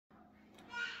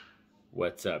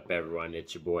What's up, everyone?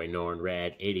 It's your boy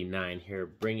Radd 89 here,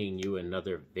 bringing you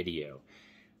another video.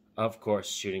 Of course,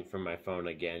 shooting from my phone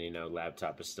again.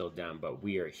 Laptop is still down, but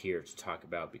we are here to talk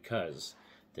about because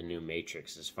the new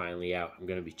Matrix is finally out. I'm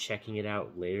going to be checking it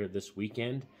out later this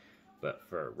weekend, but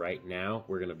for right now,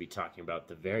 we're going to be talking about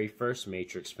the very first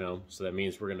Matrix film. So that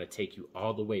means we're going to take you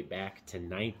all the way back to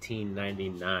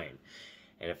 1999.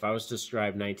 And if I was to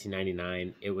describe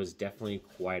 1999, it was definitely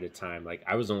quite a time.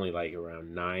 I was only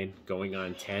around 9, going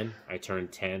on 10. I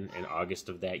turned 10 in August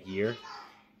of that year.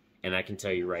 And I can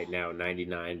tell you right now,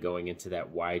 99, going into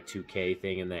that Y2K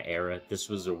thing in that era, this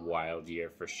was a wild year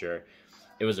for sure.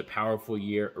 It was a powerful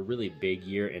year, a really big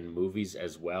year in movies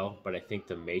as well. But I think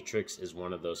The Matrix is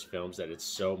one of those films that it's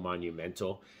so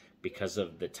monumental because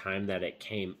of the time that it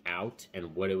came out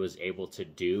and what it was able to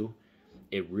do.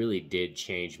 It really did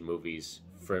change movies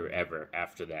forever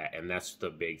after that. And that's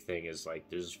the big thing is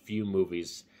there's few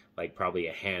movies, probably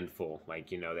a handful,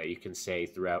 that you can say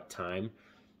throughout time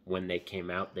when they came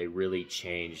out, they really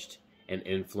changed and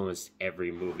influenced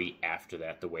every movie after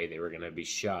that, the way they were going to be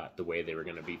shot, the way they were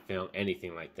going to be filmed,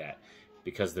 anything like that.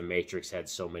 Because The Matrix had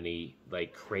so many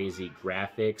crazy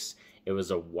graphics. It was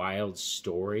a wild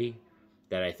story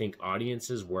that I think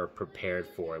audiences were prepared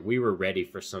for. We were ready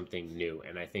for something new.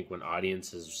 And I think when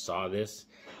audiences saw this,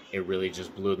 it really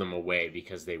just blew them away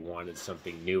because they wanted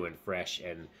something new and fresh.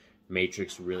 And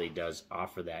Matrix really does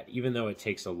offer that, even though it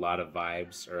takes a lot of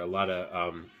vibes or a lot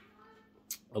of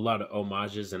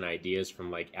homages and ideas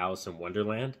from Alice in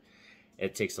Wonderland.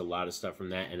 It takes a lot of stuff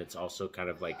from that. And it's also kind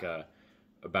of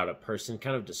about a person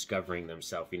kind of discovering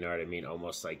themselves, you know what I mean?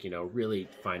 Almost really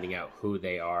finding out who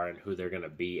they are and who they're going to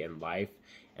be in life.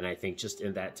 And I think just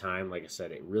in that time, like I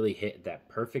said, it really hit that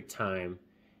perfect time.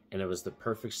 And it was the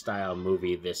perfect style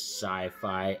movie, this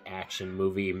sci-fi action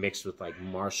movie mixed with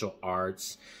martial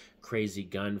arts, crazy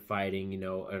gunfighting, an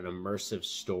immersive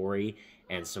story,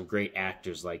 and some great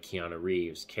actors like Keanu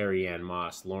Reeves, Carrie-Anne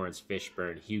Moss, Lawrence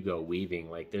Fishburne, Hugo Weaving.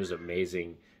 There's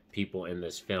amazing people in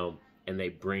this film. And they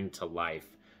bring to life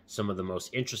some of the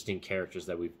most interesting characters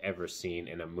that we've ever seen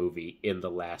in a movie in the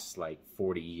last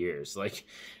 40 years.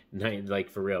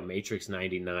 For real, Matrix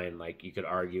 99, you could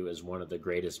argue is one of the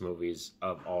greatest movies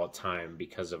of all time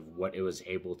because of what it was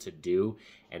able to do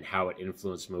and how it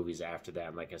influenced movies after that.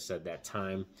 And like I said, that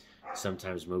time,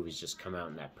 sometimes movies just come out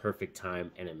in that perfect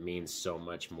time and it means so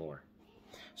much more.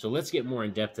 So let's get more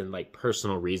in depth in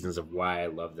personal reasons of why I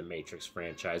love the Matrix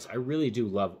franchise. I really do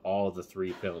love all the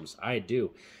 3 films. I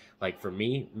do. For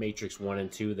me, Matrix 1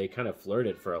 and 2, they kind of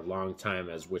flirted for a long time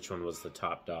as which one was the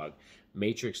top dog.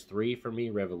 Matrix 3, for me,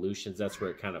 Revolutions, that's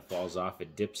where it kind of falls off.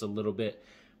 It dips a little bit.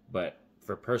 But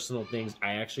for personal things,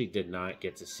 I actually did not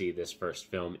get to see this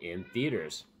first film in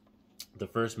theaters. The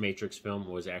first Matrix film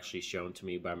was actually shown to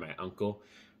me by my uncle.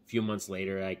 A few months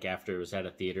later, after it was out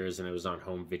of theaters and it was on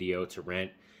home video to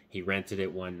rent, he rented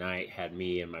it one night, had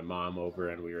me and my mom over,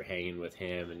 and we were hanging with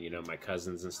him and, my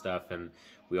cousins and stuff, and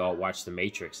we all watched The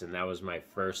Matrix, and that was my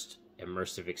first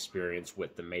immersive experience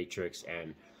with The Matrix.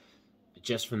 And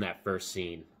just from that first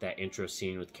scene, that intro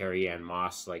scene with Carrie-Anne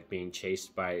Moss, being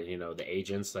chased by, the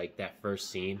agents, that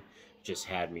first scene just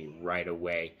had me right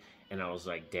away. And I was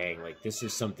dang, this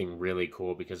is something really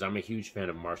cool because I'm a huge fan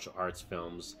of martial arts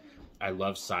films. I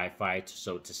love sci-fi,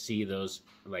 so to see those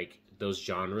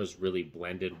genres really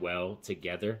blended well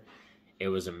together, it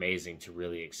was amazing to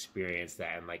really experience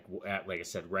that. And like I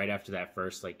said, right after that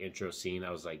first intro scene, I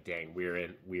was dang,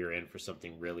 we're in for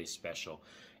something really special.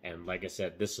 And like I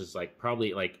said, this is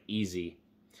probably easy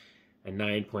a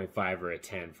 9.5 or a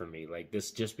 10 for me.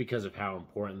 This, just because of how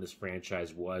important this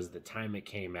franchise was, the time it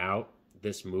came out,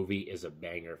 this movie is a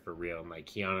banger for real. And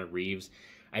Keanu Reeves,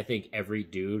 I think every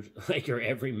dude, or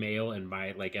every male in my,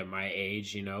 at my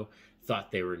age,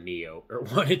 thought they were Neo or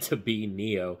wanted to be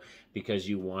Neo because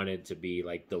you wanted to be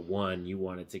the one, you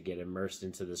wanted to get immersed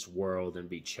into this world and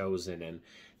be chosen and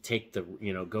take the,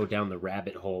 go down the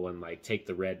rabbit hole and take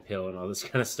the red pill and all this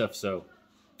kind of stuff. So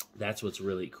that's what's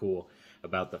really cool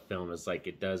about the film is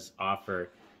it does offer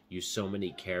you so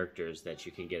many characters that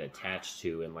you can get attached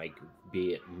to, and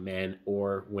be it men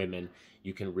or women,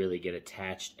 you can really get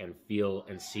attached and feel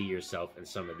and see yourself in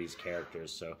some of these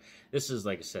characters. So this is,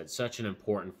 like I said, such an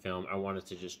important film. I wanted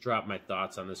to just drop my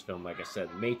thoughts on this film. Like I said,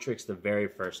 Matrix, the very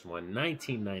first one,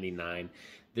 1999.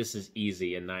 This is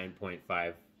easy a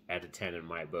 9.5 out of 10 in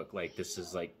my book. This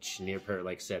is near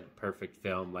perfect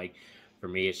film. For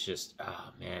me, it's just,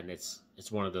 oh man, it's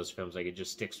one of those films it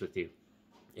just sticks with you.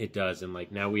 It does. And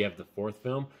now we have the 4th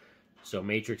film, so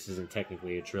Matrix isn't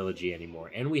technically a trilogy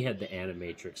anymore. And we had the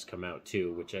Animatrix come out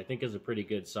too, which I think is a pretty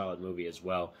good solid movie as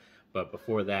well. But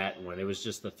before that, when it was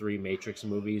just the three Matrix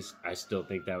movies, I still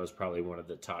think that was probably one of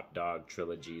the top dog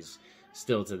trilogies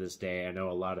still to this day. I know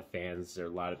a lot of fans, there are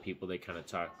a lot of people that kind of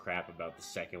talk crap about the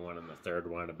second one and the third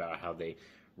one, about how they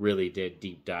really did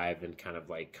deep dive and kind of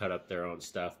like cut up their own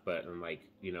stuff, but and like,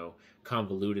 you know,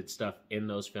 convoluted stuff in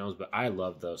those films. But I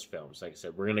love those films. Like I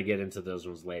said, we're going to get into those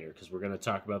ones later because we're going to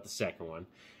talk about the second one,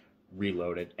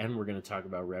 Reloaded, and we're going to talk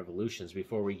about Revolutions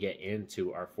before we get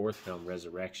into our fourth film,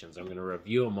 Resurrections. I'm going to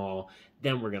review them all,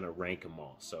 then we're going to rank them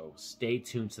all. So stay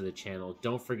tuned to the channel.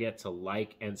 Don't forget to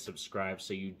like and subscribe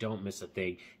so you don't miss a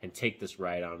thing, and take this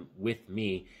ride on with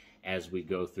me as we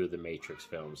go through the Matrix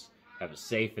films. Have a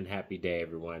safe and happy day,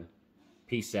 everyone.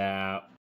 Peace out.